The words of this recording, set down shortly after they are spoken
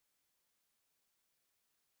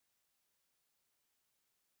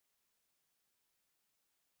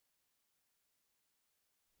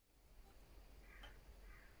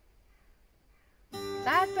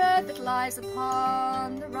bird that lies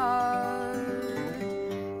upon the road.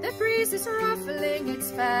 The breeze is ruffling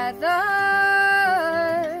its feathers,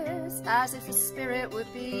 as if a spirit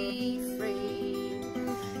would be free,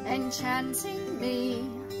 enchanting me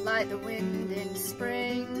like the wind in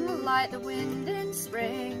spring, like the wind in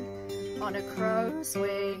spring on a crow's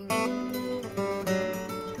wing.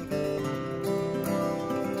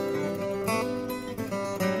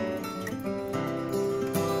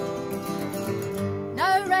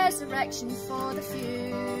 No resurrection for the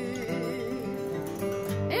few,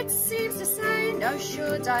 it seems to say no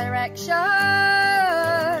sure direction,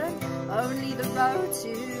 only the road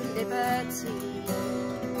to liberty,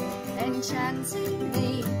 enchanting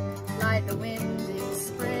me like the wind in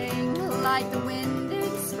spring, like the wind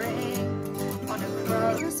in spring on a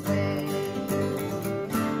crow's wing.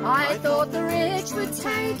 I thought the rich would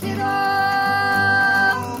take it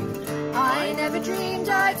all, I never dreamed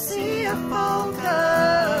I'd see a falcon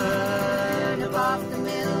above the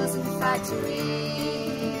mills and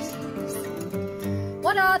factories.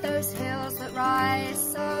 What are those hills that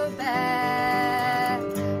rise so bare?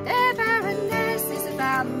 Their barrenness is of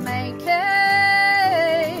our making,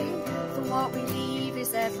 for what we leave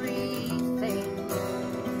is everything.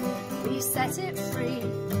 We set it free,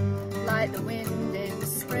 like the wind in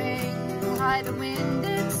spring, like the wind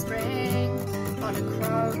in spring on a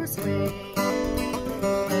crow's wing.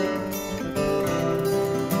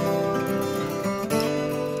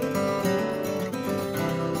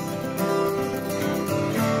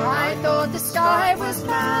 I thought the sky was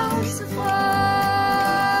bountiful,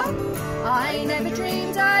 I never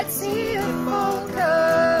dreamed I'd see a falcon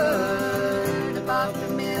above the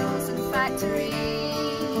mills and factories.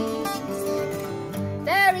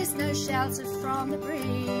 There is no shelter from the breeze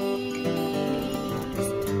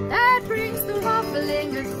that brings the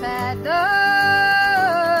ruffling of feathers,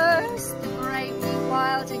 the great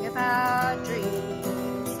rewilding of our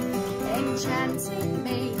dreams, enchanting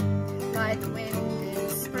me like the wind in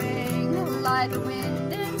spring, like the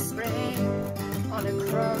wind in spring on a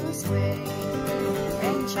crow's wing,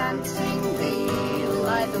 enchanting me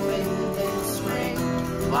like the wind in spring,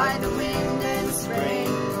 like the wind in spring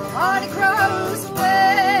on a crow's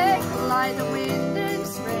wing, like the wind in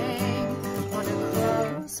spring on a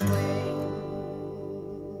crow's wing.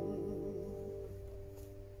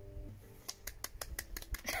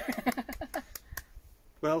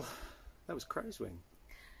 Well, that was Crow's Wing.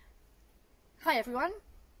 Hi everyone,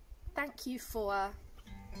 thank you for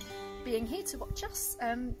being here to watch us.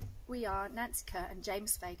 We are Nancy Kerr and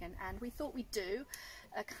James Fagan, and we thought we'd do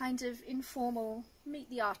a kind of informal meet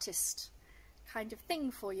the artist kind of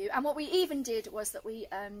thing for you. And what we even did was that we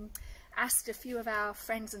asked a few of our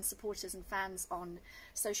friends and supporters and fans on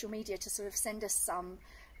social media to sort of send us some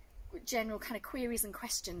general kind of queries and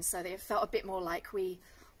questions, so that it felt a bit more like we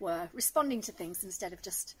were responding to things instead of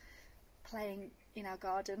just playing in our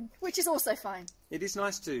garden, which is also fine. It is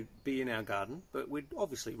nice to be in our garden, but we'd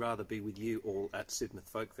obviously rather be with you all at Sidmouth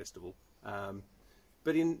Folk Festival.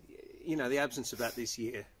 But in the absence of that this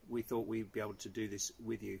year, we thought we'd be able to do this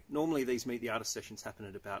with you. Normally these Meet the Artist sessions happen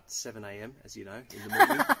at about 7 AM, as you know, in the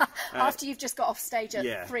morning. After you've just got off stage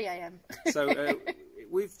at 3 AM. So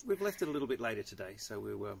we've left it a little bit later today, so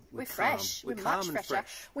we're fresh. We're much calm fresher. and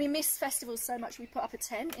fresh. We miss festivals so much we put up a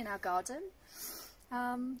tent in our garden.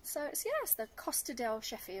 So it's the Costa del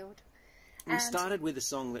Sheffield. We started with a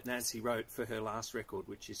song that Nancy wrote for her last record,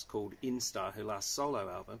 which is called In Star, her last solo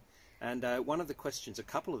album. And a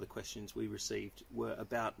couple of the questions we received were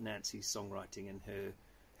about Nancy's songwriting and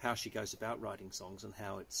how she goes about writing songs and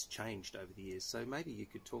how it's changed over the years. So maybe you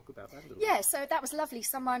could talk about that a little bit. Yeah, so that was lovely.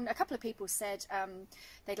 A couple of people said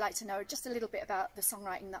they'd like to know just a little bit about the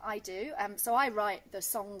songwriting that I do. So I write the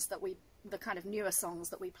songs the kind of newer songs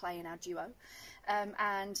that we play in our duo.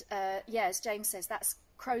 As James says, that's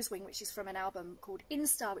Crow's Wing, which is from an album called In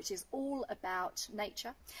Star, which is all about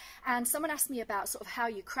nature. And someone asked me about sort of how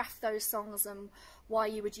you craft those songs and why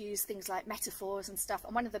you would use things like metaphors and stuff.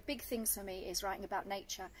 And one of the big things for me is writing about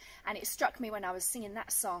nature. And it struck me when I was singing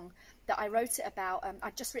that song that I wrote it about.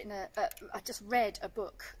 I just read a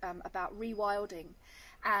book about rewilding.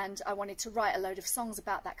 And I wanted to write a load of songs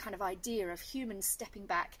about that kind of idea of humans stepping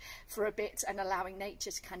back for a bit and allowing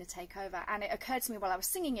nature to kind of take over. And it occurred to me while I was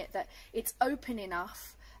singing it that it's open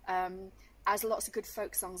enough, as lots of good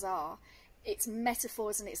folk songs are. Its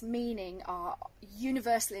metaphors and its meaning are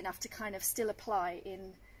universal enough to kind of still apply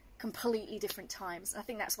in completely different times. And I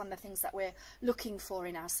think that's one of the things that we're looking for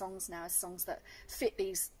in our songs now, is songs that fit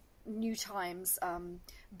these new times,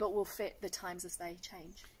 but will fit the times as they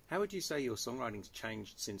change. How would you say your songwriting's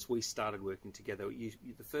changed since we started working together?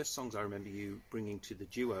 The first songs I remember you bringing to the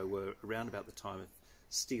duo were around about the time of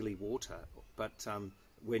Steely Water, but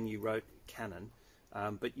when you wrote Canon,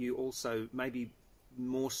 but you also maybe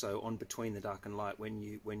more so on Between the Dark and Light when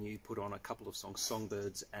you put on a couple of songs,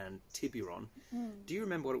 Songbirds and Tiburon. Do you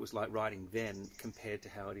remember what it was like writing then compared to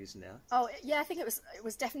how it is now? Oh yeah, I think it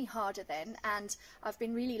was definitely harder then, and I've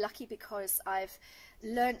been really lucky because I've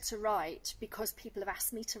learnt to write because people have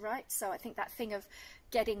asked me to write. So I think that thing of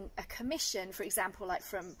getting a commission, for example, like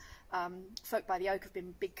from Folk by the Oak have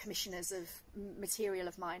been big commissioners of material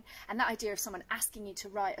of mine, and that idea of someone asking you to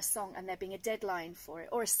write a song and there being a deadline for it,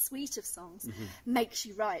 or a suite of songs, makes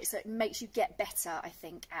you write. So it makes you get better, I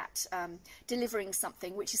think, at delivering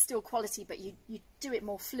something which is still quality, but you do it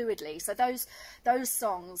more fluidly. So those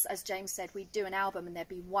songs, as James said, we'd do an album and there'd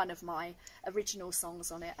be one of my original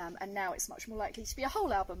songs on it, and now it's much more likely to be a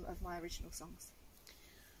whole album of my original songs.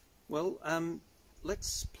 Well,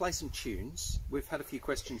 let's play some tunes. We've had a few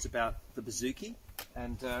questions about the bouzouki,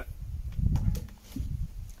 and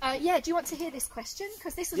yeah, do you want to hear this question?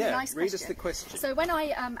 Because this was a nice question. Read us the question. So when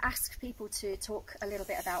I asked people to talk a little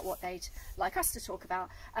bit about what they'd like us to talk about,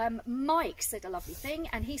 Mike said a lovely thing,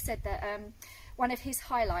 and he said that one of his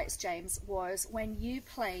highlights, James, was when you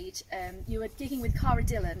played, you were gigging with Cara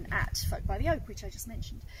Dillon at Folk by the Oak, which I just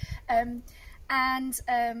mentioned. And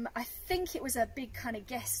I think it was a big kind of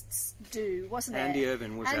guests do, wasn't it? Andy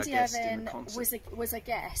Irvine was our guest in the concert. Was a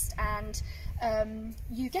guest, and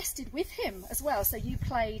you guested with him as well. So you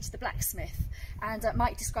played the blacksmith, and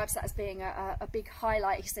Mike describes that as being a big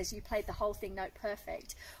highlight. He says you played the whole thing note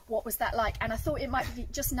perfect. What was that like? And I thought it might be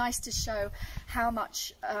just nice to show how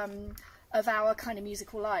much of our kind of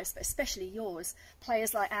musical lives, but especially yours,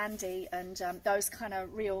 players like Andy and those kind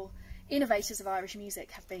of real innovators of Irish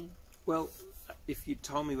music have been. Well, if you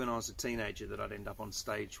told me when I was a teenager that I'd end up on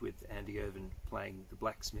stage with Andy Irvine playing the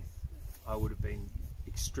blacksmith, I would have been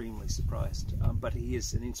extremely surprised. But he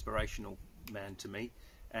is an inspirational man to me,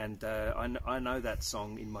 and I know that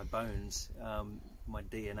song in my bones, my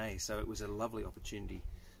DNA, so it was a lovely opportunity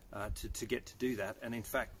to get to do that. And in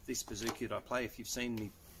fact, this bouzouki that I play, if you've seen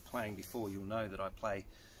me playing before, you'll know that I play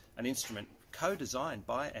an instrument co-designed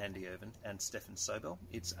by Andy Irvine and Stefan Sobel.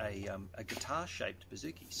 It's a guitar-shaped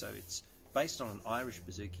bouzouki, so it's based on an Irish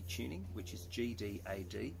bouzouki tuning, which is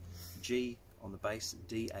G-D-A-D, G on the bass,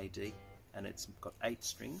 D-A-D, and it's got 8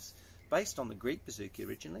 strings. Based on the Greek bouzouki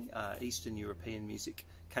originally, Eastern European music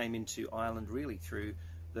came into Ireland really through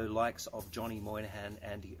the likes of Johnny Moynihan,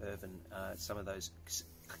 Andy Irvine, some of those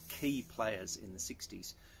key players in the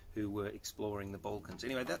 60s who were exploring the Balkans.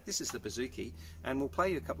 Anyway, this is the bouzouki, and we'll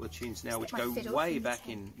play you a couple of tunes now which go way back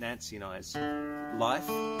in Nancy and I's life.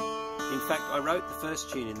 In fact, I wrote the first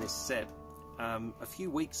tune in this set a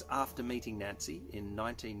few weeks after meeting Nancy in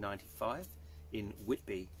 1995 in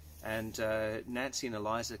Whitby, and Nancy and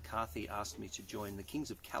Eliza Carthy asked me to join the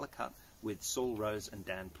Kings of Calicut with Saul Rose and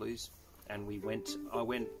Dan Plews, and I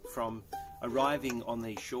went from arriving on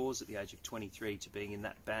these shores at the age of 23 to being in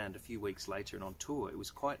that band a few weeks later and on tour. It was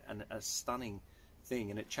quite a stunning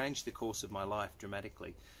thing, and it changed the course of my life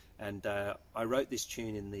dramatically. And I wrote this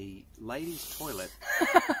tune in the ladies' toilet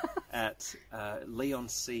at Leon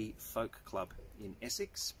C Folk Club in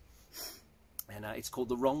Essex, and it's called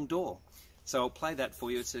The Wrong Door. So I'll play that for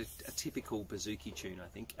you. It's a typical bouzouki tune, I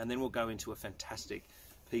think, and then we'll go into a fantastic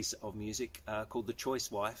piece of music called The Choice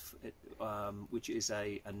Wife, which is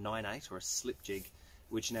a 9/8 or a slip jig,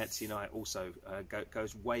 which Nancy and I also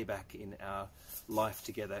goes way back in our life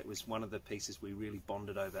together. It was one of the pieces we really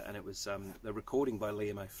bonded over, and it was the recording by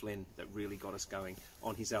Liam O'Flynn that really got us going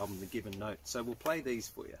on his album The Given Note. So we'll play these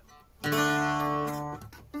for you.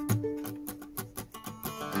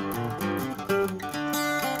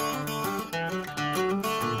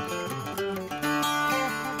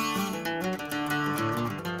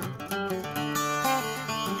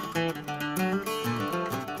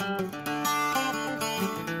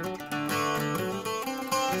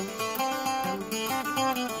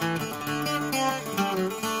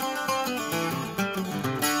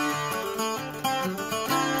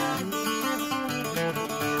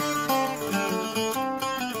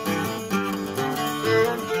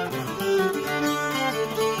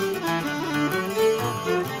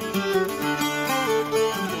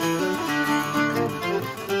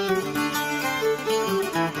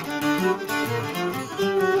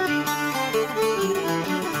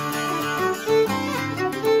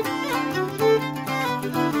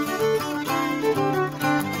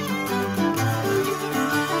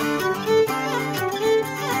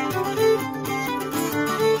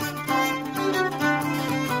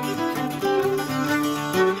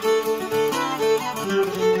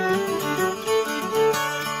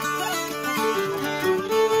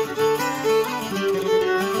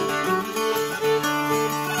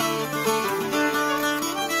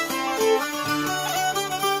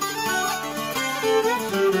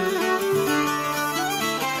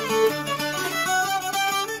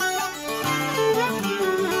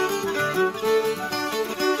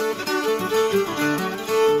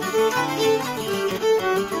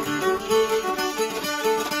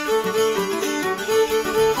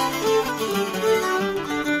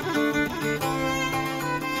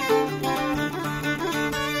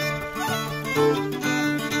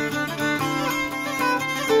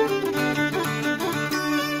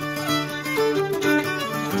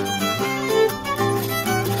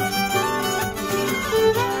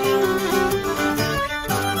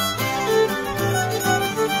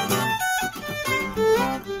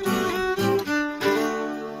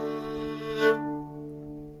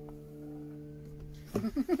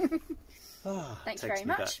 Thank you very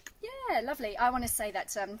much. Yeah, lovely. I want to say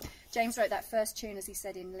that James wrote that first tune, as he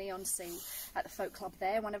said, in Leigh-on-Sea at the folk club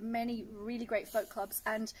there, one of many really great folk clubs.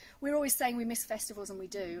 And we're always saying we miss festivals, and we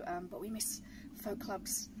do, but we miss folk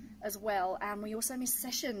clubs as well, and we also miss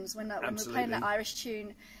sessions when we're playing that Irish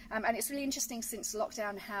tune. And it's really interesting since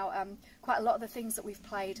lockdown how quite a lot of the things that we've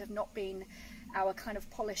played have not been our kind of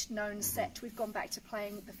polished, known set. We've gone back to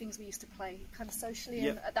playing the things we used to play kind of socially,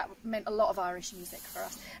 and that meant a lot of Irish music for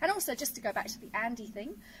us. And also, just to go back to the Andy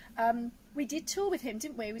thing, we did tour with him,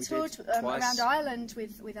 didn't we? We toured around Ireland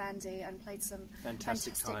with Andy and played some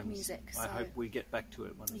fantastic music. I hope we get back to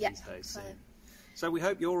it one of these days soon. So we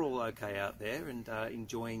hope you're all okay out there and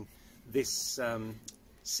enjoying this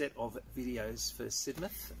set of videos for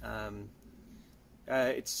Sidmouth.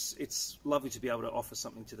 It's lovely to be able to offer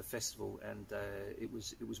something to the festival, and it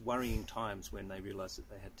was worrying times when they realised that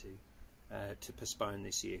they had to postpone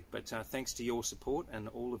this year. But thanks to your support and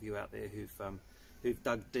all of you out there who've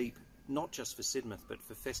dug deep, not just for Sidmouth but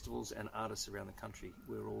for festivals and artists around the country,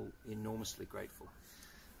 we're all enormously grateful.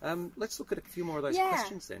 Let's look at a few more of those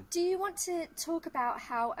questions then. Do you want to talk about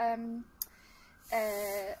how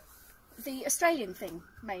the Australian thing,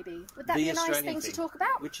 maybe? Would that be a nice thing to talk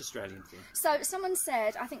about? Which Australian thing? So someone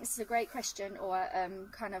said, I think this is a great question, or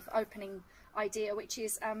kind of opening idea, which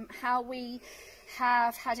is how we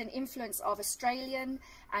have had an influence of Australian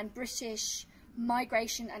and British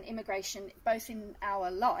migration and immigration, both in our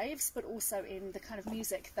lives, but also in the kind of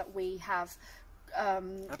music that we have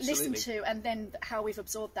listened to, and then how we've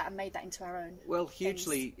absorbed that and made that into our own. Well,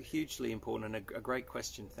 hugely important, and a great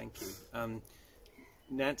question. Thank you.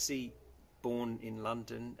 Nancy, born in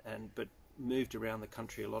London, but moved around the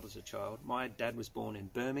country a lot as a child. My dad was born in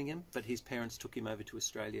Birmingham, but his parents took him over to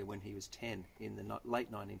Australia when he was 10 in the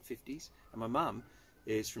late 1950s. And my mum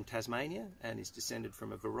is from Tasmania and is descended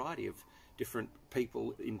from a variety of different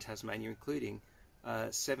people in Tasmania, including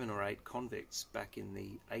 7 or 8 convicts back in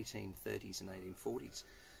the 1830s and 1840s.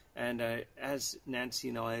 And as Nancy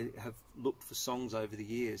and I have looked for songs over the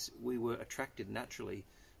years, we were attracted naturally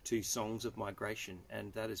to songs of migration,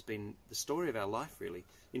 and that has been the story of our life, really.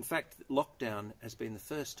 In fact, lockdown has been the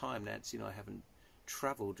first time Nancy and I haven't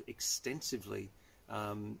travelled extensively,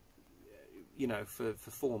 you know, for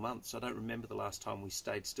 4 months. I don't remember the last time we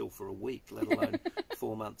stayed still for a week, let alone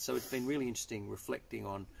 4 months. So it's been really interesting reflecting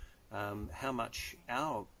on how much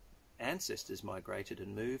our ancestors migrated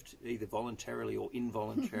and moved, either voluntarily or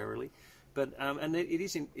involuntarily. But and it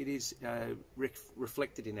is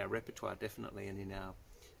reflected in our repertoire, definitely, and in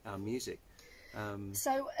our music.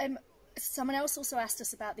 So someone else also asked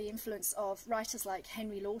us about the influence of writers like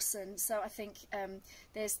Henry Lawson. So I think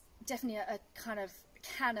there's definitely a kind of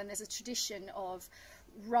canon, there's a tradition of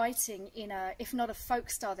writing in a, if not a folk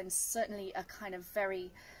style, then certainly a kind of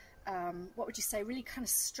very what would you say, really kind of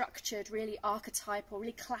structured, really archetypal,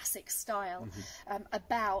 really classic style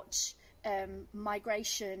about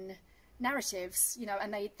migration narratives, you know,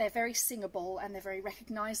 and they're very singable and they're very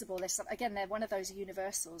recognizable. Again, they're one of those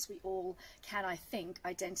universals we all can, I think,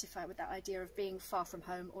 identify with, that idea of being far from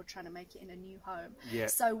home or trying to make it in a new home.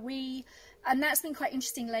 So and that's been quite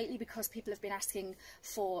interesting lately, because people have been asking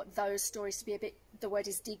for those stories to be a bit, the word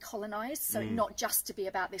is decolonized, so not just to be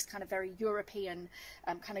about this kind of very European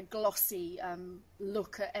kind of glossy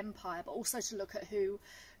look at empire, but also to look at who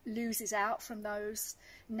loses out from those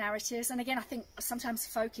narratives. And again, I think sometimes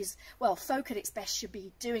folk at its best should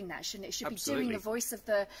be doing that, shouldn't it? It should be doing the voice of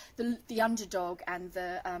the underdog and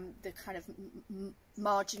the kind of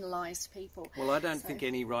marginalised people. Well, I don't think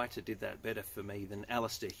any writer did that better for me than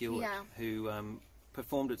Alistair Hewitt, who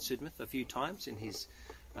performed at Sidmouth a few times in his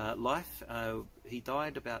life. He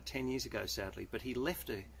died about 10 years ago, sadly, but he left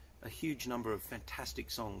a huge number of fantastic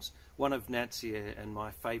songs. One of Nancy and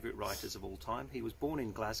my favourite writers of all time. He was born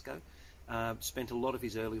in Glasgow, spent a lot of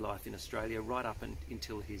his early life in Australia, right up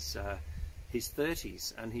until his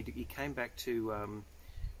 30s, and he came back to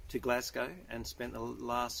Glasgow and spent the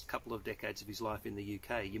last couple of decades of his life in the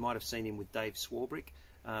UK. You might have seen him with Dave Swarbrick,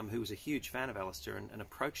 who was a huge fan of Alistair, and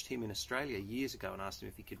approached him in Australia years ago and asked him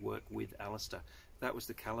if he could work with Alistair. That was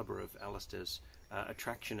the calibre of Alistair's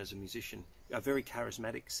attraction as a musician. A very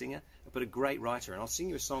charismatic singer, but a great writer. And I'll sing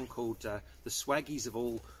you a song called The Swaggies Have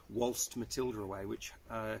All Waltzed Matilda Away, which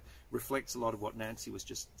reflects a lot of what Nancy was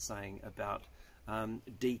just saying about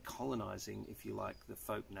decolonising, if you like, the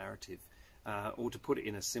folk narrative. Or to put it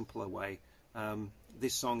in a simpler way,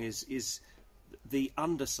 this song is the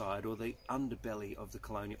underside or the underbelly of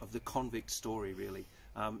the convict story, really,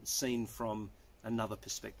 seen from another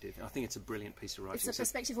perspective. I think it's a brilliant piece of writing. It's a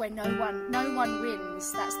perspective where no one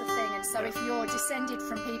wins, that's the thing. And so if you're descended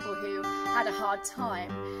from people who had a hard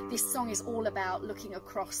time, this song is all about looking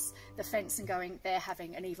across the fence and going, they're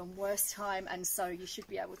having an even worse time, and so you should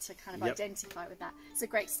be able to kind of identify with that. It's a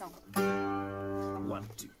great song. 1,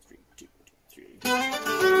 2, 3, 2, 2, 3.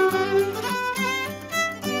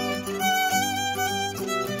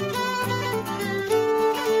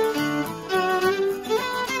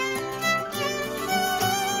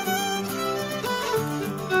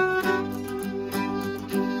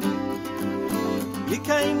 You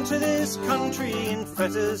came to this country in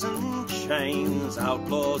fetters and chains,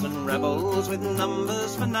 outlaws and rebels with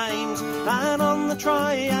numbers for names, and on the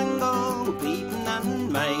triangle beaten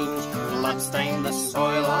and maimed, blood-stained the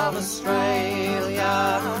soil of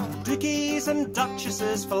Australia. Dickies and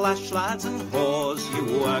duchesses, flash lads and whores,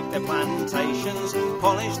 you worked their plantations,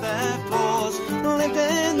 polished their floors, lived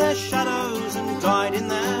in their shadows and died in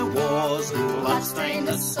their wars. Blood-stained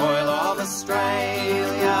the soil of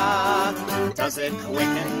Australia. Does it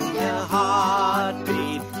quicken your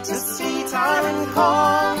heartbeat to see tar and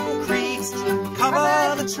concrete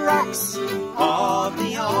cover the tracks of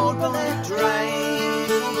the old bullet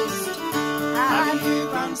drains? Have you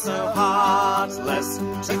grown so heartless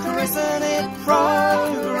to christen it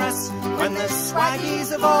progress when the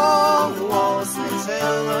swaggies of all wars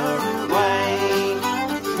Matilda away?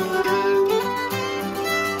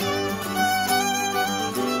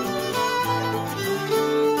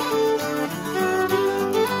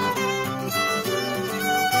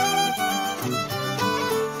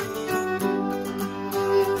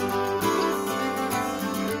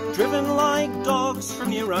 Driven like dogs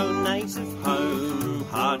from your own native home,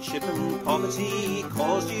 hardship and poverty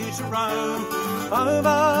caused you to roam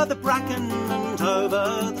over the bracken and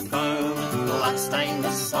over the foam. Blood-stained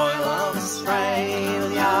the soil of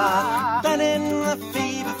Australia. Then in the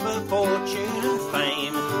fever for fortune and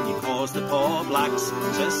fame, you caused the poor blacks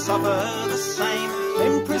to suffer the same,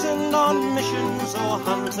 imprisoned on missions or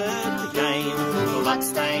hunted for game.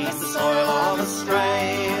 Blood-stained the soil of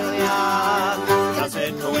Australia. Does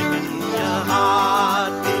it quicken your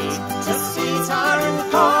heartbeat to see tar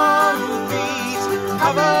and concrete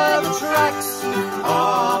cover the tracks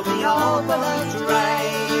of the old bullet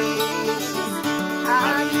drains?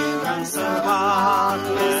 Have you grown so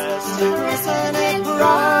heartless to christen it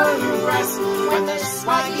progress when the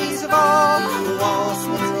swaggies of all the walls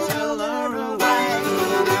Matilda away?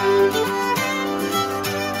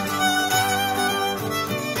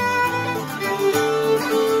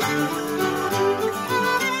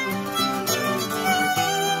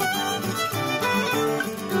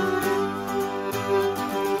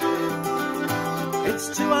 It's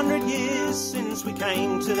 200 years since we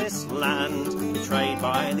came to this land, betrayed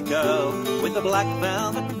by the girl with the black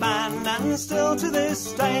velvet band, and still to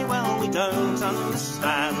this day, well, we don't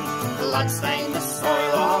understand. Blood-stained the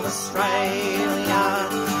soil of Australia.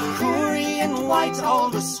 Korean, white,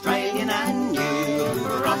 old Australian and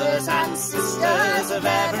new, brothers and sisters of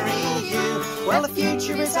every hue. Well, the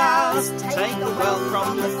future is ours, take the wealth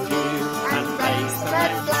from the few, and raise the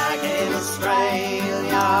red flag in Australia.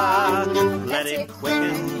 Let it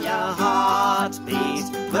quicken your heartbeat,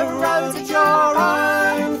 the road at your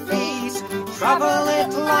own feet. Travel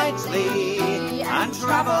it lightly and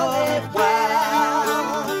travel it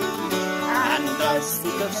well, and don't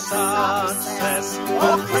speak of success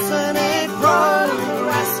or christen it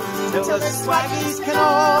progress till the swaggies can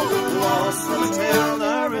all lost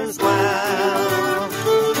Matilda as well.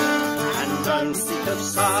 And don't speak of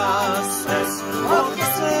success or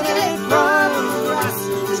christen it progress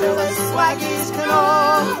till the swaggies can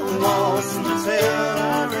all lost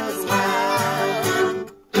Matilda as well.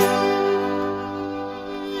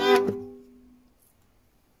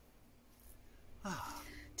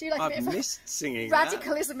 Do you like a bit I've of missed singing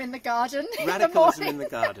radicalism in the garden? Radicalism in the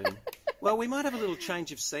garden. Well, we might have a little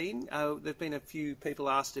change of scene. There've been a few people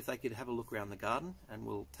asked if they could have a look around the garden, and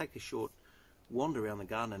we'll take a short wander around the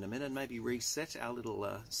garden in a minute and maybe reset our little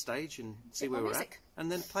stage and see where we're at,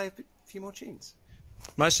 and then play a few more tunes.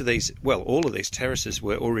 Most of these, well, all of these terraces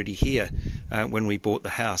were already here when we bought the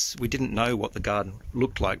house. We didn't know what the garden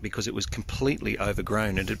looked like because it was completely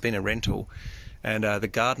overgrown. It had been a rental, and the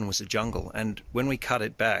garden was a jungle. And when we cut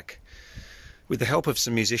it back, with the help of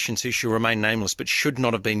some musicians who shall remain nameless but should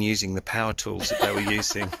not have been using the power tools that they were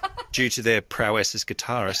using due to their prowess as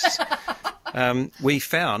guitarists, we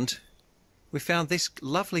found this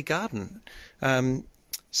lovely garden.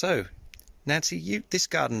 So, Nancy, this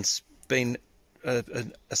garden's been a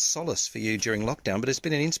solace for you during lockdown, but it's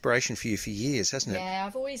been an inspiration for you for years, hasn't it? Yeah,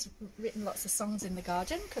 I've always written lots of songs in the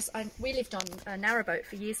garden because we lived on a narrowboat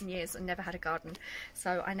for years and years and never had a garden,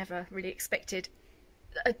 so I never really expected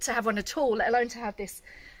to have one at all, let alone to have this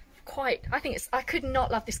I think I could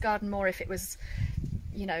not love this garden more if it was,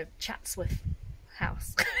 you know, Chatsworth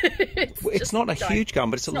House. It's not a huge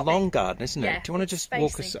garden, but it's a long garden, isn't it? Yeah, do you want to just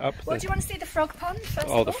walk us up? Well, do you want to see the frog pond first?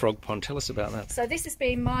 Oh, the frog pond. Tell us about that. So this has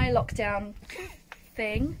been my lockdown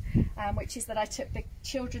thing, which is that I took the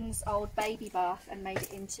children's old baby bath and made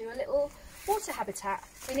it into a little water habitat.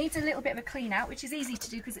 It needs a little bit of a clean out, which is easy to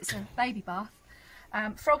do because it's a baby bath.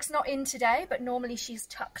 Frog's not in today, but normally she's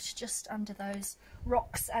tucked just under those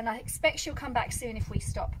rocks, and I expect she'll come back soon if we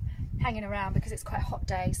stop hanging around because it's quite a hot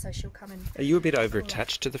day, so she'll come and... Are you a bit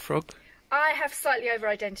over-attached to the frog? I have slightly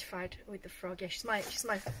over-identified with the frog. Yeah, she's my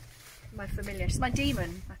familiar. She's my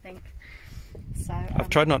demon, I think. So I've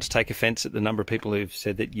tried not to take offence at the number of people who've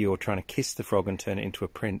said that you're trying to kiss the frog and turn it into a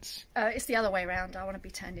prince. It's the other way around. I want to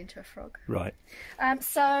be turned into a frog. Right.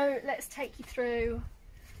 So let's take you through...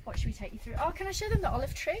 What should we take you through? Oh, can I show them the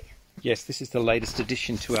olive tree? Yes, this is the latest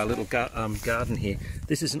addition to our little garden here.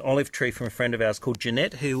 This is an olive tree from a friend of ours called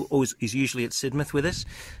Jeanette, who is usually at Sidmouth with us.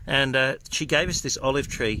 And she gave us this olive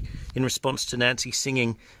tree in response to Nancy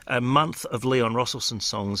singing a month of Leon Rosselson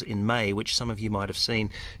songs in May, which some of you might have seen.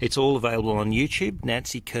 It's all available on YouTube,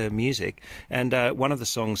 Nancy Kerr Music. And one of the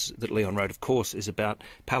songs that Leon wrote, of course, is about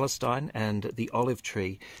Palestine and the olive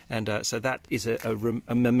tree. And so that is a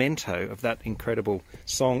memento of that incredible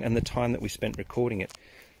song and the time that we spent recording it.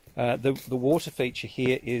 The water feature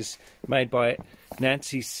here is made by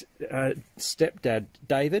Nancy's stepdad,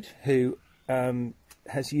 David, who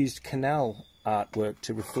has used canal artwork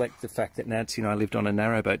to reflect the fact that Nancy and I lived on a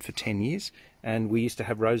narrowboat for 10 years, and we used to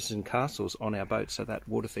have roses and castles on our boat, so that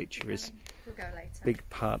water feature is a big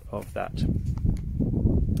part of that.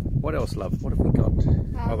 What else, love? What have we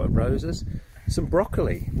got? Roses. Some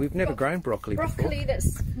broccoli. We've never grown broccoli before. Broccoli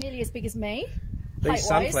that's nearly as big as me. These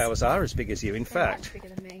sunflowers are as big as you, in fact. Much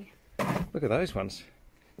bigger than me. Look at those ones.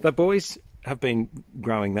 The boys have been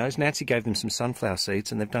growing those. Nancy gave them some sunflower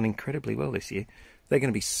seeds and they've done incredibly well this year. They're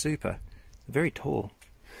going to be super. They're very tall.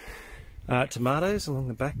 Tomatoes along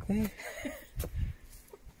the back there.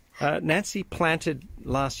 Nancy planted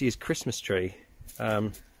last year's Christmas tree.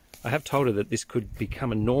 I have told her that this could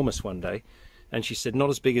become enormous one day. And she said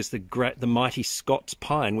not as big as the mighty Scots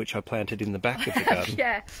pine, which I planted in the back of the garden.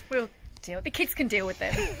 Yeah, we'll deal. The kids can deal with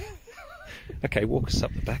them. Okay, walk us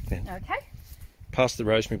up the back then. Okay. Past the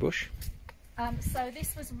rosemary bush. So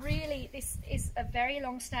this is a very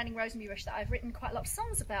long-standing rosemary bush that I've written quite a lot of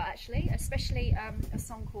songs about, actually, especially a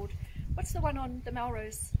song called, what's the one on the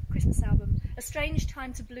Melrose Christmas album? A Strange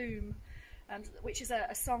Time to Bloom, which is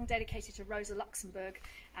a song dedicated to Rosa Luxemburg,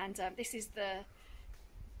 and this is the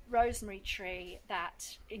rosemary tree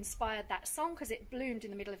that inspired that song because it bloomed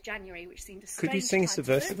in the middle of January, which seemed a strange Could you sing us a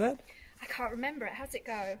verse of that? I can't remember it. How's it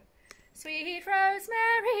go? Sweet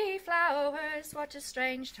rosemary flowers, what a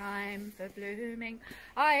strange time for blooming.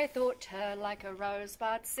 I thought her like a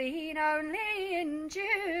rosebud seen only in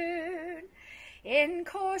June. In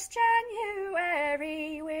course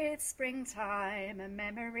January with springtime a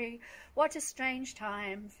memory. What a strange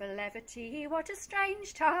time for levity, what a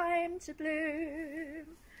strange time to bloom.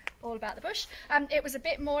 All about the bush. It was a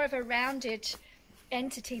bit more of a rounded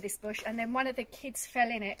entity, this bush, and then one of the kids fell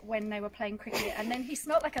in it when they were playing cricket, and then he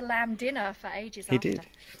smelt like a lamb dinner for ages after. He did.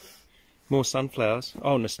 More sunflowers.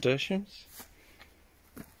 Oh, nasturtiums.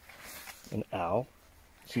 An owl.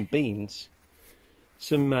 Some beans.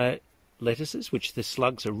 Some lettuces, which the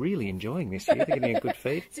slugs are really enjoying this year. They're getting a good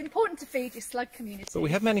feed. It's important to feed your slug community. But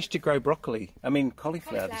we have managed to grow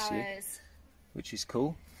cauliflower this year, which is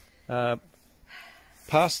cool.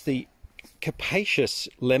 Past the capacious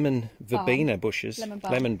lemon verbena bushes,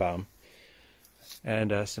 lemon balm,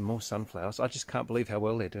 and some more sunflowers. I just can't believe how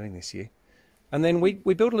well they're doing this year. And then we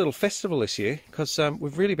built a little festival this year because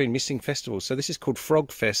we've really been missing festivals. So this is called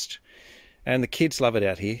Frog Fest, and the kids love it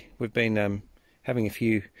out here. We've been having a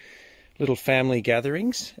few little family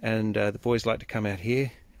gatherings, and the boys like to come out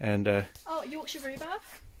here. And oh, Yorkshire rhubarb.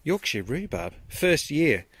 Yorkshire rhubarb, first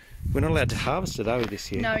year. We're not allowed to harvest it, are we,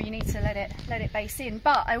 this year? No, you need to let it base in.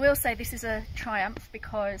 But I will say this is a triumph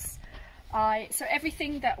because so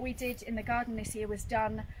everything that we did in the garden this year was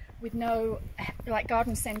done with no like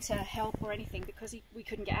garden centre help or anything because we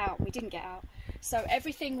couldn't get out. We didn't get out. So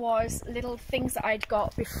everything was little things that I'd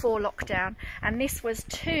got before lockdown, and this was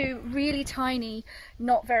 2 really tiny,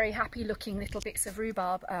 not very happy looking little bits of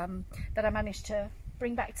rhubarb that I managed to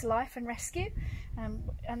bring back to life and rescue,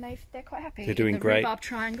 and they're quite happy. They're doing great. Rhubarb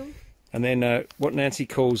triangle. And then what Nancy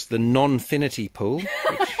calls the non-finity pool,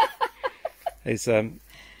 which has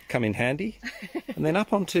come in handy. And then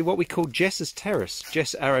up onto what we call Jess's Terrace.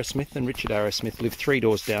 Jess Arrowsmith and Richard Arrowsmith live 3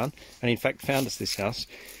 doors down, and in fact found us this house.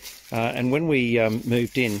 And when we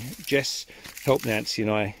moved in, Jess helped Nancy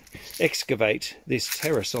and I excavate this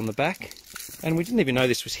terrace on the back, and we didn't even know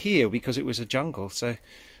this was here because it was a jungle. So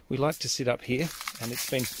we like to sit up here, and it's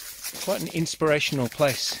been quite an inspirational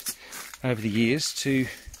place over the years to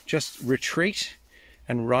just retreat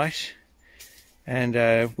and write.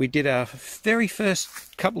 And we did our very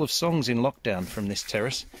first couple of songs in lockdown from this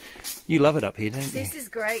terrace. You love it up here, don't you? This is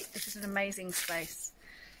great. This is an amazing space.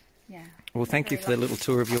 Yeah. Well, thank you for the little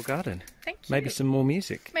tour of your garden. Thank you. Maybe some more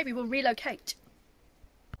music. Maybe we'll relocate.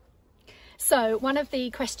 So one of the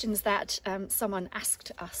questions that someone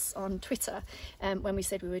asked us on Twitter when we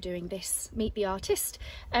said we were doing this Meet the Artist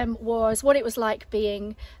was what it was like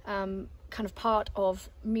being kind of part of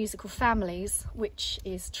musical families, which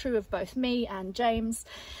is true of both me and James,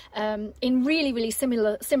 in really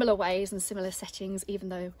similar ways and similar settings, even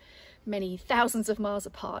though many thousands of miles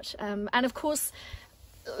apart. And of course,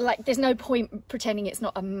 like, there's no point pretending it's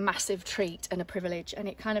not a massive treat and a privilege, and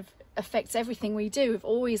it kind of affects everything we do. We've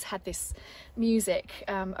always had this music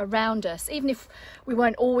around us, even if we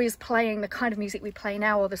weren't always playing the kind of music we play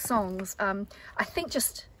now or the songs. I think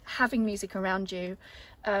just having music around you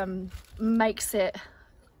makes it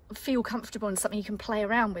feel comfortable and something you can play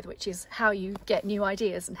around with, which is how you get new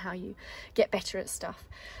ideas and how you get better at stuff.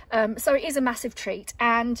 So it is a massive treat,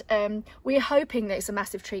 and we're hoping that it's a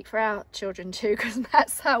massive treat for our children too, because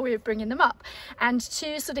that's how we're bringing them up. And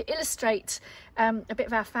to sort of illustrate a bit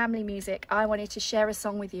of our family music, I wanted to share a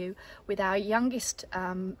song with you with our youngest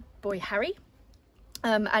boy, Harry.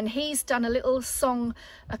 And he's done a little song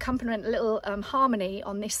accompaniment, a little harmony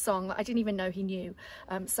on this song that I didn't even know he knew.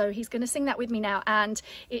 So he's going to sing that with me now, and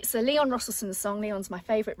it's a Leon Rosselson song. Leon's my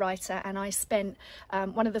favourite writer, and I spent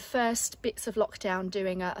one of the first bits of lockdown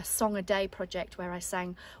doing a song a day project where I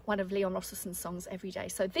sang one of Leon Rosselson's songs every day.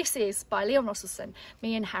 So this is by Leon Rosselson,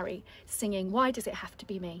 me and Harry singing Why Does It Have to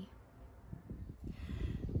Be Me?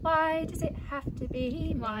 Why does it have to be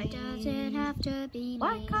me? Why does it have to be me?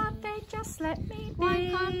 Why can't they just let me be? Why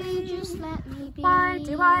can't they just let me be? Why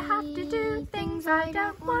do I have to do things I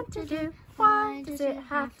don't want to do? Why does it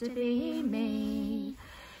have to be me?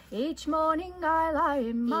 Each morning I lie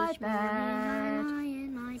in my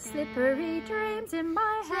bed, slippery dreams in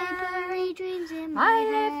my head. I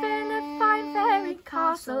live in a fine fairy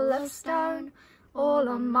castle of stone, all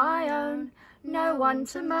on my own. No one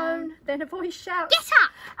to moan. Then a voice shouts, Get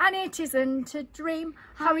up! And it isn't a dream.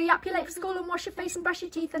 Hurry up, you're late for school, and wash your face and brush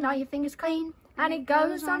your teeth and eye your fingers clean. And it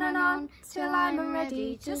goes on and on till I'm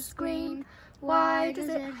ready to scream. Why does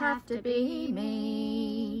it have to be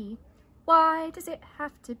me? Why does it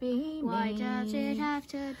have to be me? Why does it have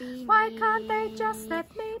to be me? Why can't they just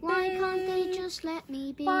let me be? Why can't they just let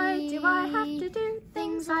me be? Why do I have to do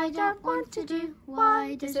things I don't want to do?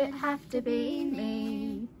 Why does it have to be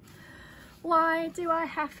me? Why do I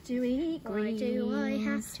have to eat greens? Why do I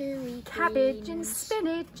have to eat cabbage greens? and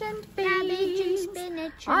spinach and beans? Cabbage and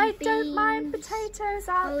spinach and I beans. don't mind potatoes,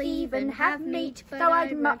 I'll even have meat, though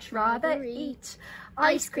I'd much rather eat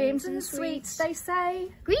ice creams and sweets, they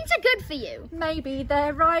say. Greens are good for you. Maybe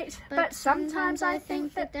they're right, but sometimes I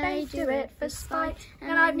think that they do it for spite,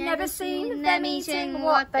 and I've never seen them eating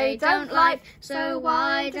what they don't like, so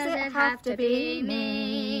why does it have to be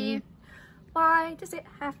me? Why does it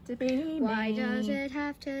have to be me? Why does it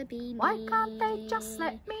have to be me? Why can't they just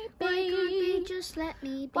let me be? Why can't they just let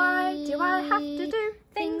me be? Why do I have to do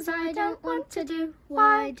things I don't want to do?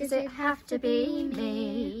 Why does it have to be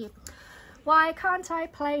me? Why can't I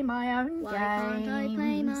play my own games? Why can't I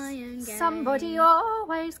play my own games? Somebody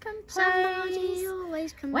always complains. Somebody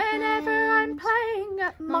always complains. Whenever I'm playing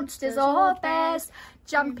at monsters or bears,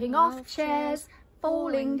 jumping off chairs,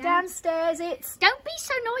 falling downstairs, it's... Don't be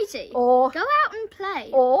so noisy. Or... Go out and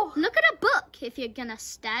play. Or... Look at a book if you're gonna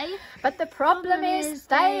stay. But the problem is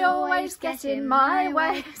they always get in my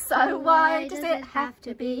way. So why does it have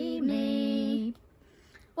to be me?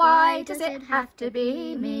 Why does it have to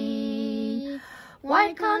be me?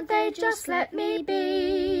 Why can't they just let me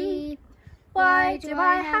be? Why do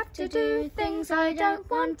I have to do things I don't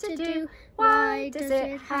want to do? Why does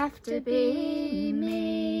it have to be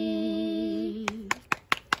me?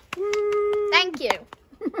 Thank you.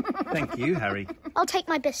 Thank you, Harry. I'll take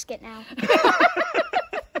my biscuit now.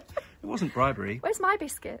 It wasn't bribery. Where's my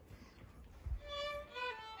biscuit?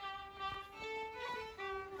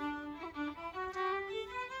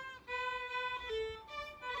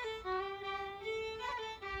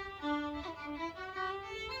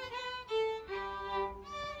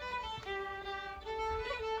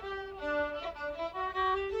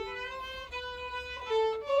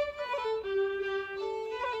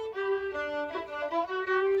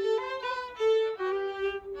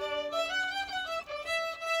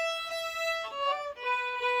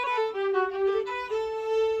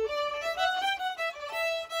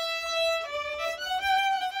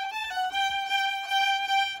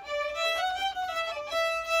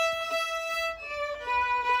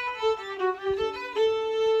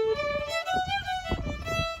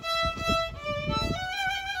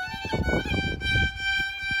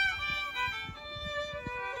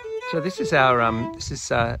 So this is our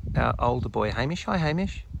our older boy Hamish. Hi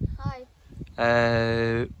Hamish. Hi.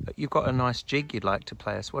 You've got a nice jig you'd like to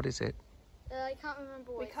play us. What is it? I can't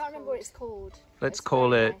remember what We it's can't remember called. what it's called. Let's It's call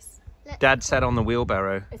very it nice. Dad Sat on the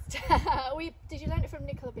Wheelbarrow. Did you learn it from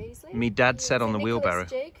Nicola Beasley? Me dad sat on the Nicholas wheelbarrow.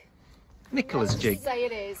 Jig? Nicholas Let's jig. just say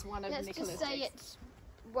it is one of Let's Nicola's just say jigs. it's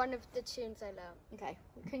one of the tunes I learned. Okay.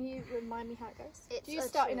 Can you remind me how it goes? It's Do you a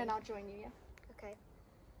start in tune. and I'll join you, yeah? Okay.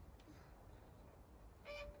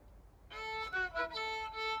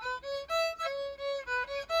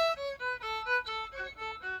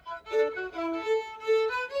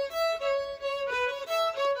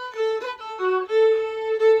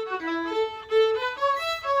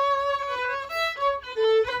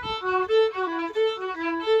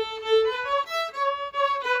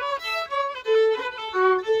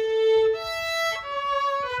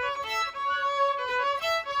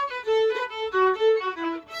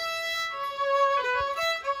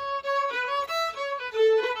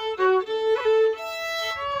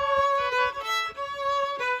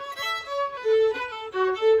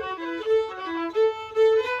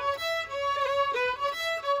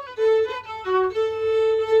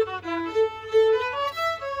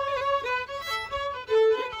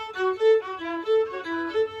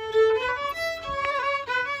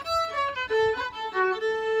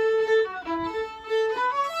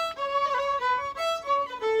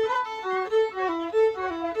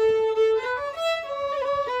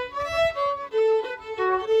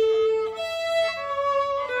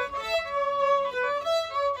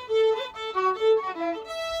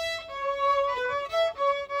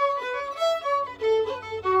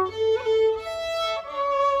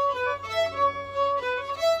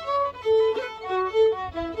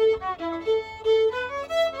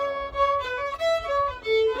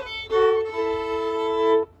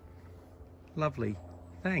 Lovely.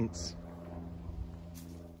 Thanks.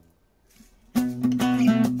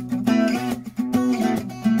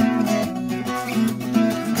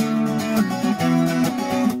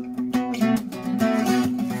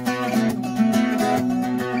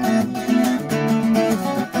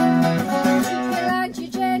 Land, you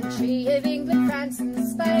gentry of England, France and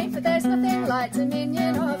Spain, for there's nothing like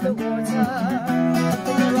dominion of the water.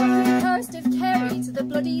 From the rocky coast of Kerry to the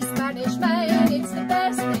bloody Spanish Main, it's the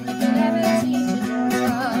best thing you can ever teach a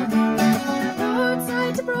daughter.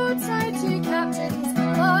 Broadside to broadside, two captains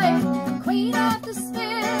collide, Queen of the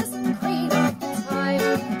Spears and Queen of the Tide.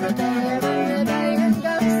 Regalia and rebellion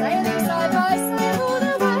go sailing side by side all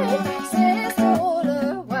the way, sails all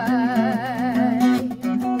the way.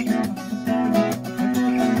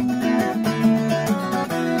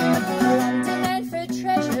 London meant for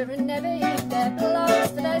treasure and never eat their blood,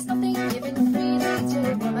 for there's nothing given freely to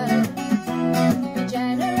a woman. Be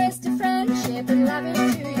generous to friendship and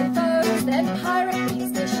lavish to your foes, then pirate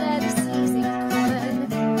queens to share the seas in common.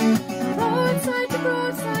 Broadside to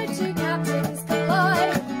broadside, two captains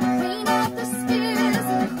collide, Queen of the Spears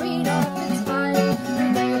and Queen of the Tide.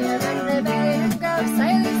 Regalia and rebellion go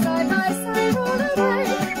sailing side by side all the way,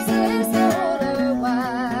 sails all the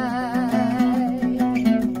way.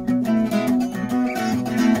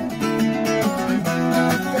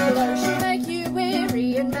 The blow should make you weary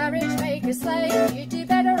and marriage make a slave. You do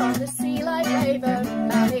better on the sea like Raven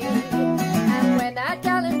Mary. And when that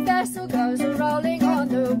gallant vessel goes a-rolling on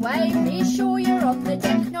the wave, be sure you're on the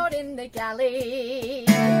deck, not in the galley.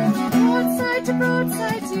 Broadside to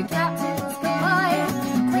broadside, two captains collide,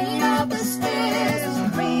 Queen of the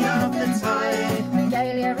Spears, Queen of the Tide.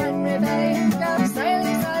 Regalia and rebellion go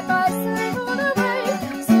sailing side by side all the way,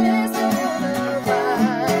 sails all the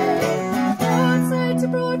way. Broadside to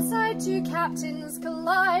broadside, two captains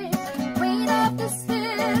collide, Queen of the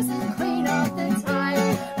Spears and Queen of the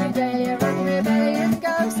Tide. Regalia and rebellion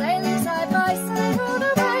go sailing side by side all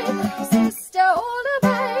the way, sister all the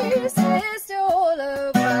way, sister all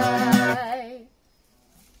the way.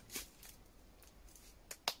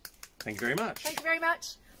 Thank you very much. Thank you very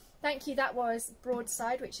much. Thank you. That was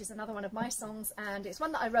Broadside, which is another one of my songs, and it's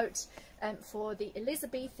one that I wrote for the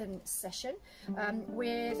Elizabethan session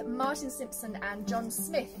with Martin Simpson and John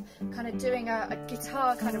Smith, kind of doing a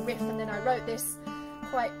guitar kind of riff, and then I wrote this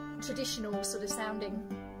quite traditional sort of sounding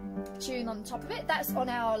tune on top of it. That's on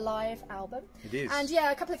our live album. It is. And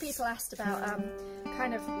yeah, a couple of people asked about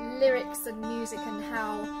kind of lyrics and music and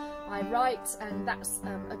how I write, and that's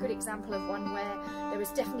a good example of one where there was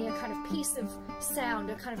definitely a kind of piece of sound,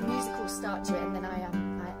 a kind of musical start to it, and then I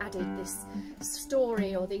added this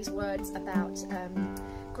story or these words about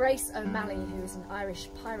Grace O'Malley, who is an Irish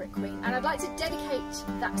pirate queen. And I'd like to dedicate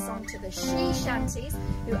that song to the She Shanties,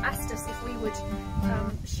 who asked us if we would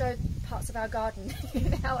show parts of our garden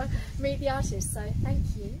in our Meet the Artist. So thank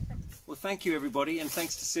you. Well, thank you everybody, and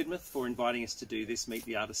thanks to Sidmouth for inviting us to do this Meet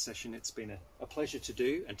the Artist session. It's been a pleasure to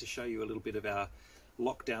do and to show you a little bit of our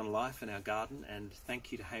lockdown life and our garden, and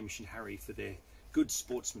thank you to Hamish and Harry for their good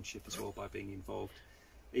sportsmanship as well by being involved,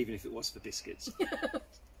 even if it was for biscuits.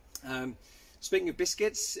 Speaking of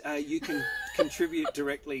biscuits, you can contribute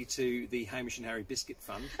directly to the Hamish and Harry Biscuit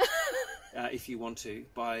Fund if you want to,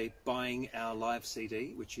 by buying our live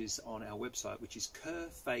CD, which is on our website, which is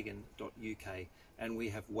kerrfagan.uk, and we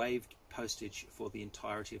have waived postage for the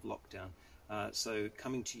entirety of lockdown. So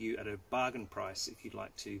coming to you at a bargain price, if you'd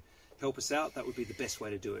like to help us out, that would be the best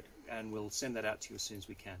way to do it, and we'll send that out to you as soon as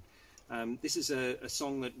we can. This is a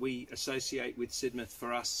song that we associate with Sidmouth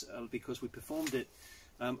for us because we performed it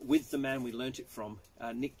with the man we learnt it from,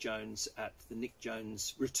 Nick Jones, at the Nick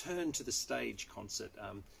Jones Return to the Stage concert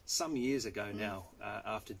some years ago now,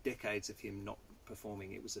 after decades of him not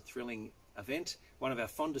performing. It was a thrilling event, one of our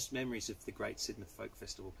fondest memories of the great Sidmouth Folk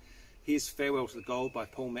Festival. Here's Farewell to the Gold by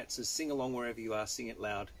Paul Metzger. Sing along wherever you are, sing it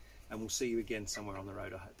loud, and we'll see you again somewhere on the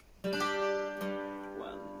road, I hope.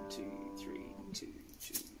 1, 2, 3, 2,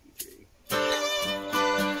 2, 3.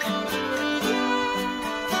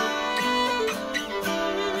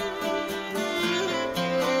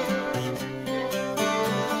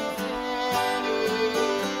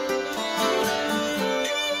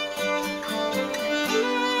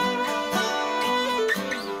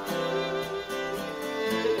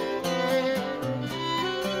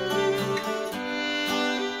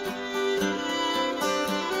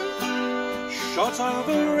 Shot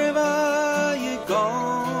over river you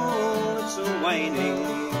go, it's a waning,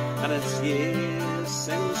 and it's years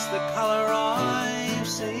since the colour I've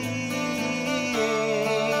seen.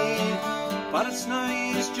 But it's no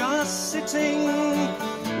use just sitting,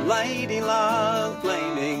 lady love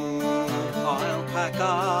blaming. I'll pack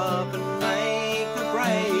up and make a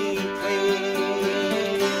break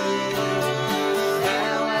clean.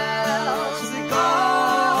 Farewell to the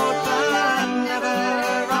gold that never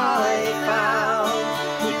I found.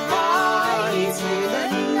 Goodbye to the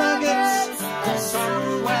nuggets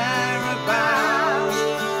somewhere about.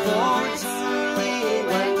 For it's early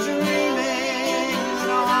when dreaming,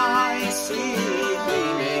 and I see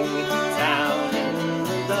gleaming down in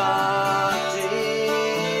the dark deep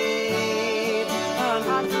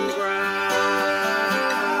underground.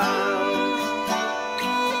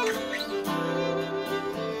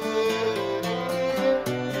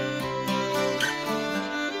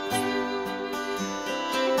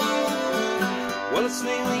 Well, it's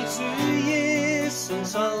nearly 2 years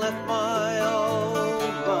since I left my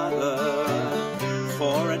old mother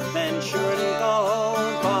for adventure and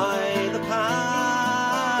gold by the pound.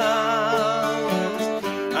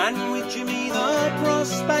 And with Jimmy the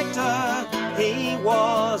prospector, he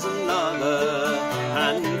was another,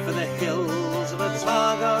 and for the hills of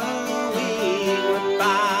Otago we were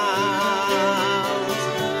bound.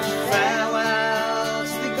 Farewell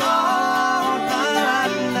to the gold that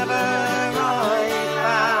never I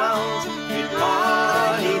found.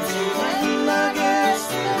 Goodbye to the nuggets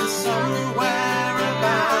somewhere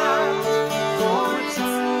about. For it's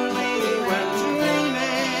early when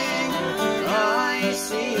dreaming, I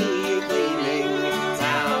see you gleaming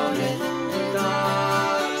down in the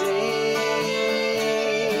dark deep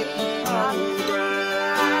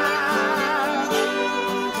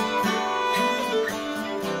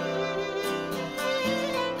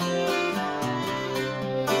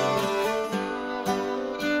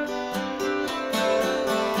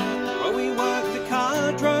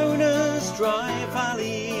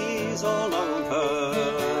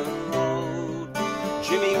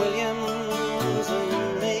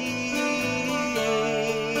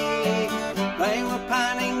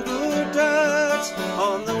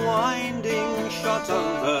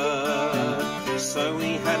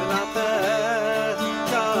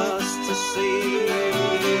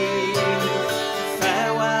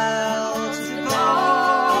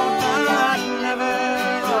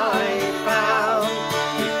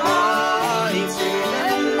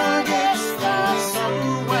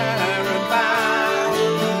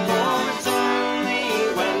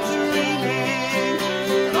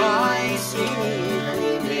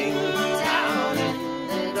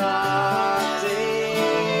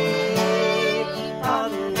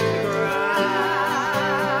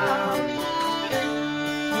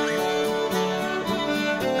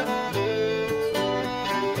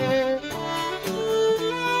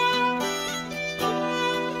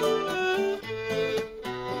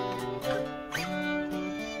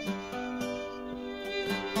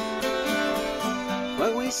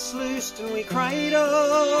lonely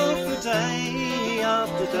cradle for day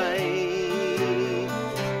after day,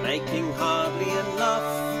 making hardly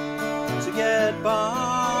enough to get by,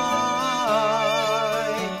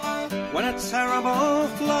 when a terrible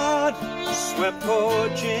flood swept poor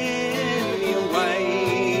Jimmy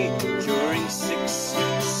away during 6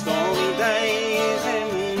 stormy days in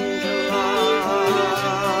July.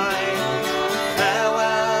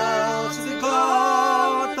 Farewell to the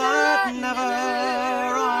gold that never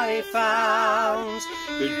I found,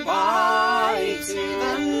 goodbye to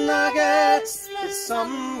the nuggets that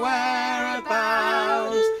somewhere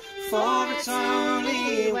abound, for it's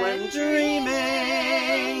only when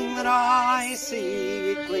dreaming that I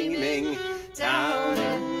see it gleaming down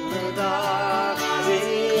in the dark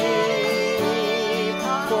deep,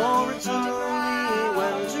 for it's only